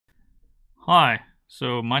Hi,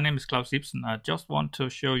 so my name is Klaus Ibsen. I just want to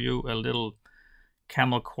show you a little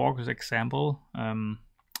Camel Quarkus example.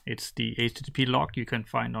 It's the HTTP log you can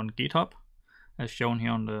find on GitHub, as shown here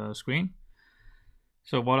on the screen.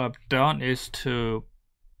 So what I've done is to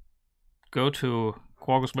go to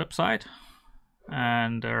Quarkus website,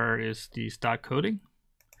 and there is the start coding.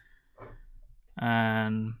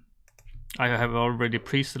 And I have already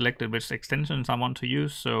pre-selected which extensions I want to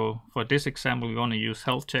use. So for this example, we want to use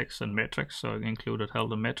health checks and metrics. So I included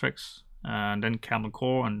health and metrics, and then Camel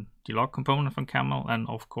Core and the log component from Camel, and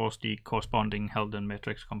of course the corresponding health and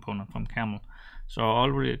metrics component from Camel. So I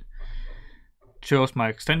already chose my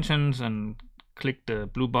extensions and click the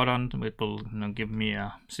blue button. It will give me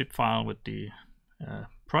a zip file with the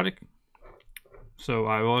project. So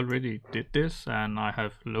I already did this, and I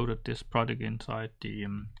have loaded this project inside the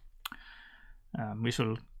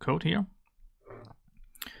Visual Code here,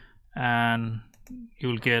 and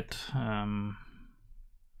you'll get a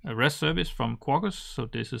REST service from Quarkus. So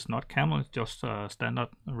this is not Camel, it's just a standard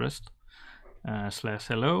REST /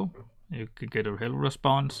 hello. You could get a hello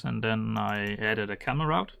response, and then I added a Camel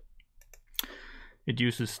route. It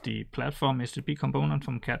uses the platform HTTP component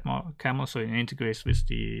from Camel, so it integrates with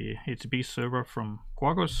the HTTP server from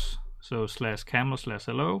Quarkus. So /camel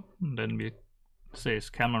 /hello, and then we says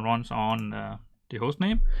Camel runs on the host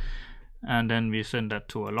name, and then we send that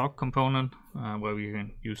to a log component where we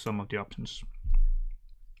can use some of the options.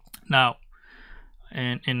 Now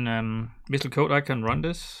in Visual Code I can run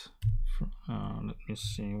this. Let me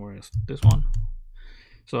see, where is this one?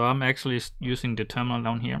 So I'm actually using the terminal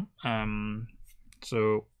down here.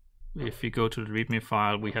 So if you go to the readme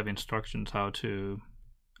file, we have instructions how to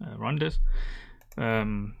run this.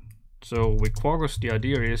 So with Quarkus, the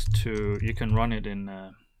idea is you can run it in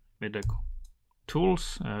with the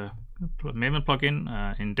tools Maven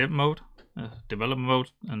plugin in dev mode, development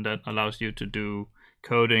mode, and that allows you to do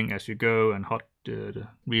coding as you go and hot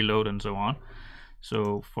reload and so on.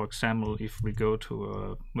 So for example, if we go to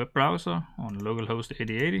a web browser on localhost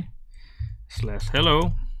 8080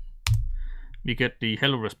 /hello, we get the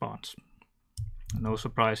hello response. No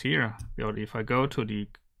surprise here, but if I go to the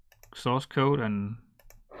source code and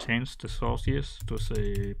change the source here to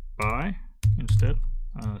say bye instead,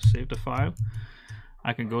 save the file,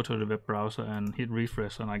 I can go to the web browser and hit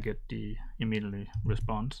refresh, and I get the immediately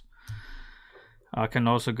response. I can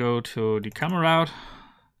also go to the Camel route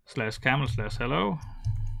 /camel /hello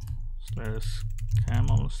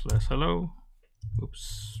 /camel /hello.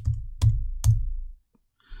 Oops.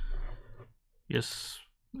 Yes,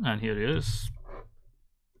 and here it is.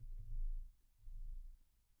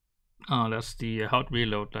 Oh, that's the hot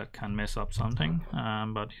reload that can mess up something,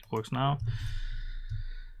 but it works now.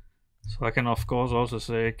 So I can of course also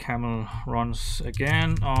say Camel runs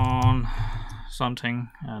again on something,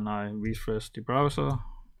 and I refresh the browser.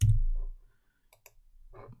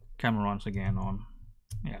 Camel runs again on,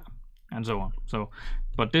 yeah, and so on. So,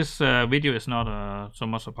 but this video is not so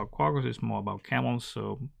much about Quarkus; it's more about camels.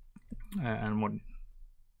 So,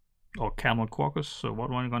 or Camel Quarkus. So what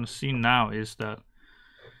we're going to see now is that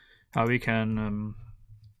how we can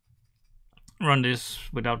run this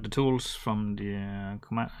without the tools from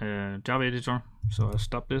the Java editor. So I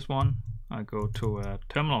stop this one, I go to a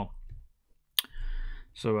terminal,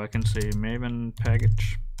 so I can say Maven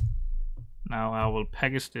package. Now I will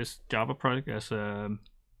package this Java project as a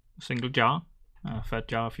single jar, fat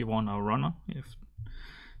jar if you want a runner.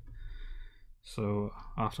 So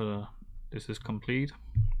after this is complete,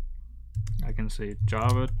 I can say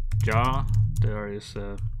Java jar. There is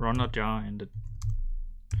a runner jar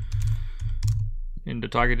in the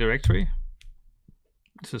target directory.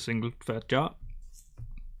 It's a single fat jar,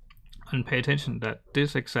 and pay attention that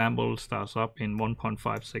this example starts up in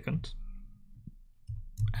 1.5 seconds,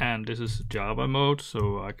 and this is Java mode,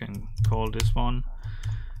 so I can call this one,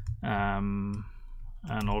 and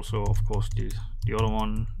also of course the other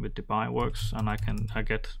one with the buy works, and I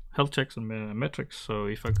get health checks and metrics. So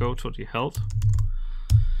if I go to the health,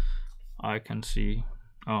 I can see,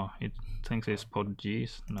 oh, it thinks it's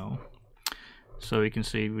Portuguese. No. So you can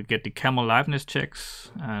see we get the Camel liveness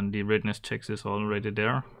checks, and the readiness checks is already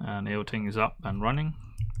there, and everything is up and running.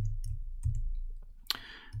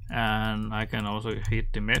 And I can also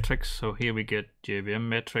hit the metrics. So here we get GraalVM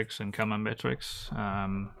metrics and Camel metrics.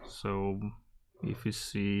 So if you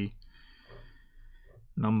see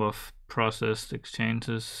number of processed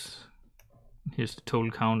exchanges, here's the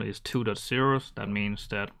total count is 2.0. That means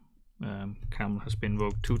that Camel has been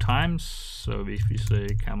invoked 2 times. So if we say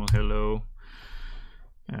Camel hello,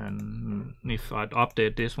 and if I'd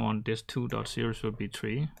update this one, this 2.0 would be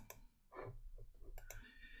 3.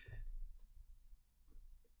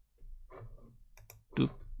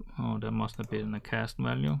 Oh, that must have been a cast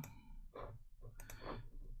value.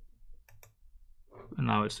 And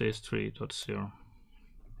now it says 3.0.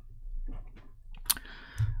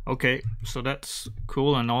 Okay, so that's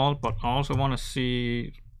cool and all, but I also want to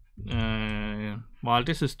see, while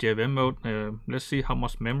this is GraalVM mode, let's see how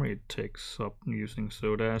much memory it takes up using.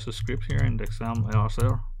 So there's a script here in the example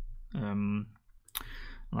RSR,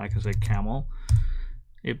 like I said, Camel.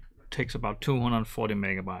 It takes about 240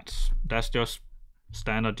 megabytes. That's just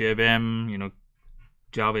standard GraalVM, you know,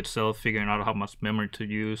 Java itself figuring out how much memory to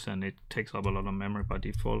use, and it takes up a lot of memory by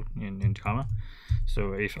default in Java.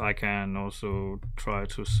 So if I can also try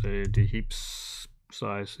to say the heap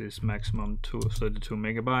size is maximum 32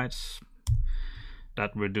 megabytes,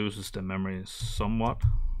 that reduces the memory somewhat,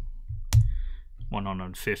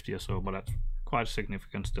 150 or so, but that's quite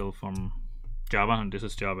significant still from Java, and this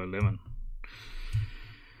is Java 11.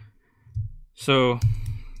 So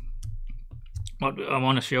what I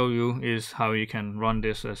want to show you is how you can run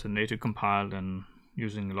this as a native compiled and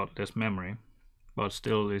using a lot less memory, but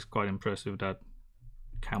still it's quite impressive that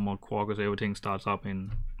Camel, Quarkus, everything starts up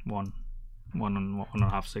in one and a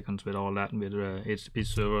half seconds with all that, with HTTP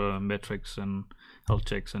server metrics and health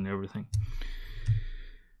checks and everything.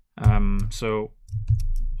 So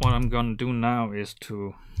what I'm gonna do now is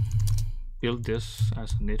to build this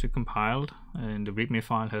as a native compiled, and the readme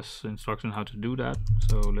file has instructions how to do that.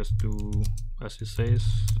 So let's do as it says,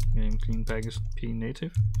 game clean package p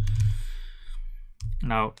native.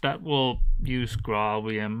 Now that will use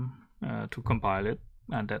GraalVM to compile it,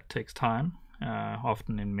 and that takes time,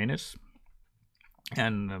 often in minutes,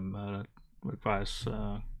 and requires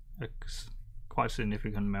quite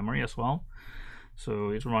significant memory as well. So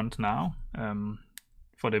it runs now.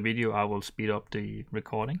 For the video I will speed up the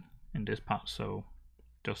recording in this part, so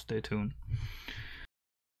just stay tuned.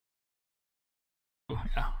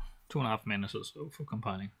 Yeah, 2.5 minutes or so for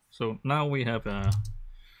compiling. So now we have a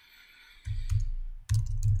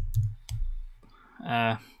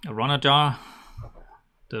runner jar,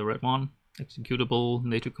 the red one, executable,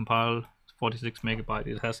 native compile, 46 megabyte,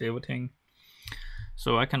 it has everything.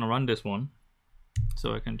 So I can run this one.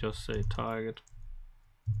 So I can just say target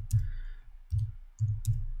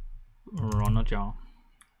runner jar,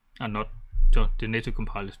 and not just the native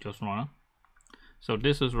compile is just runner. So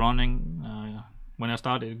this is running. When I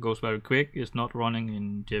start, it goes very quick. It's not running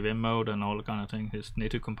in GraalVM mode and all that kind of thing. It's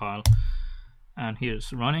native compile, and here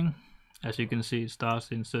it's running. As you can see, it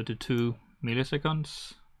starts in 32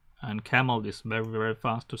 milliseconds, and Camel is very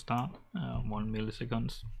fast to start, 1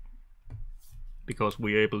 milliseconds, because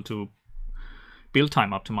we're able to build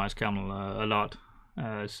time optimize Camel a lot.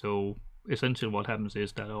 So essentially what happens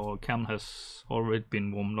is that our Camel has already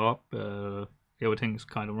been warmed up, everything is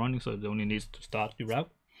kind of running, so it only needs to start the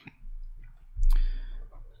route.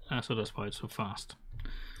 So that's why it's so fast.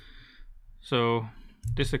 So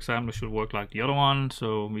this example should work like the other one,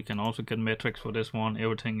 so we can also get metrics for this one.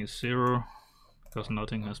 Everything is 0 because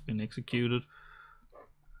nothing has been executed.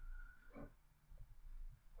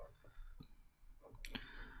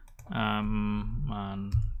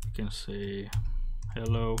 And you can say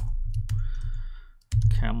hello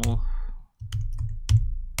Camel.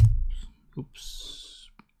 Oops.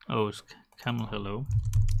 Oh, it's Camel hello.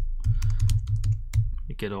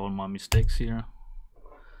 You get all my mistakes here.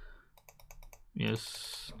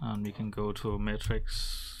 Yes, and we can go to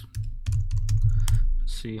metrics,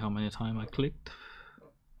 see how many times I clicked.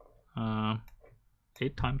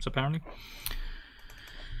 8 times apparently.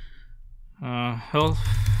 Health.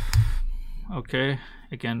 Okay,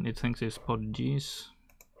 again it thinks it's Portuguese.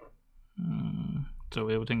 So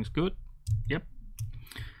everything is good. Yep.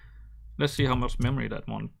 Let's see how much memory that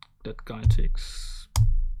guy takes.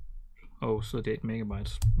 Oh, 38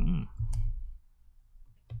 megabytes.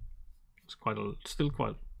 It's still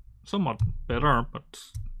quite somewhat better, but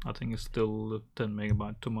I think it's still 10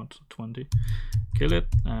 megabytes too much. 20. Kill it,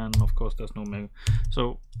 and of course there's no mega.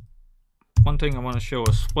 So one thing I want to show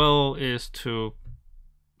as well is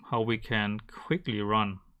how we can quickly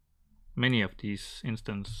run many of these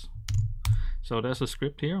instances. So there's a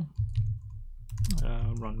script here,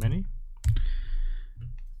 run many,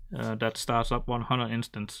 that starts up 100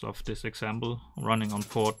 instances of this example running on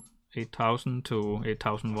port 8000 to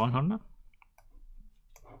 8100.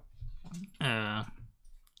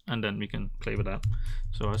 And then we can play with that.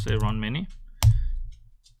 So I say run many.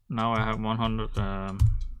 Now I have 100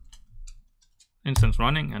 instances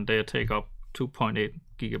running, and they take up 2.8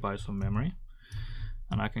 gigabytes of memory.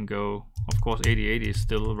 And I can go, of course 8080 is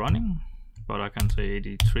still running, but I can say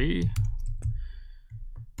 83,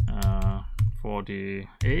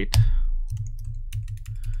 48,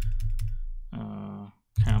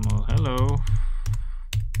 Camel hello,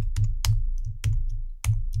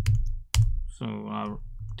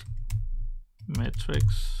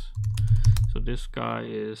 metrics. So this guy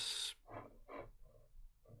is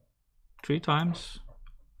 3 times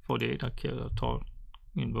 48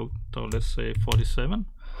 invoked, so let's say 47.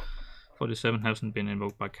 47 hasn't been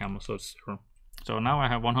invoked by Camel, so it's 0. So now I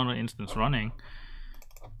have 100 instances running,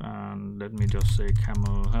 and let me just say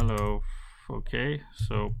Camel hello. Okay,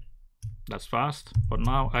 so that's fast, but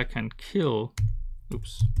now I can kill,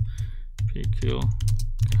 kill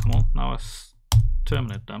Camel. Now I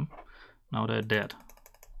terminate them. Now they're dead,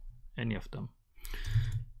 any of them.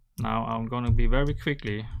 Now I'm going to be very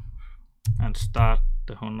quickly and start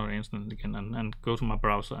the 100 instance again and go to my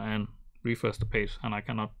browser and refresh the page, and I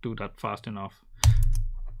cannot do that fast enough.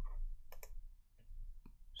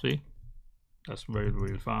 See, that's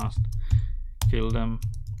very fast. Kill them,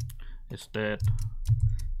 it's dead.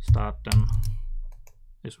 Start them,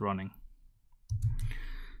 it's running.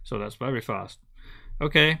 So that's very fast.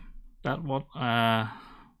 Okay, that's what I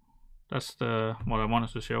wanted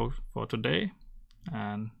to show for today.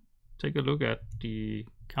 And take a look at the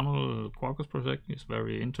Camel Quarkus project. It's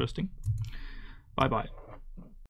very interesting. Bye bye.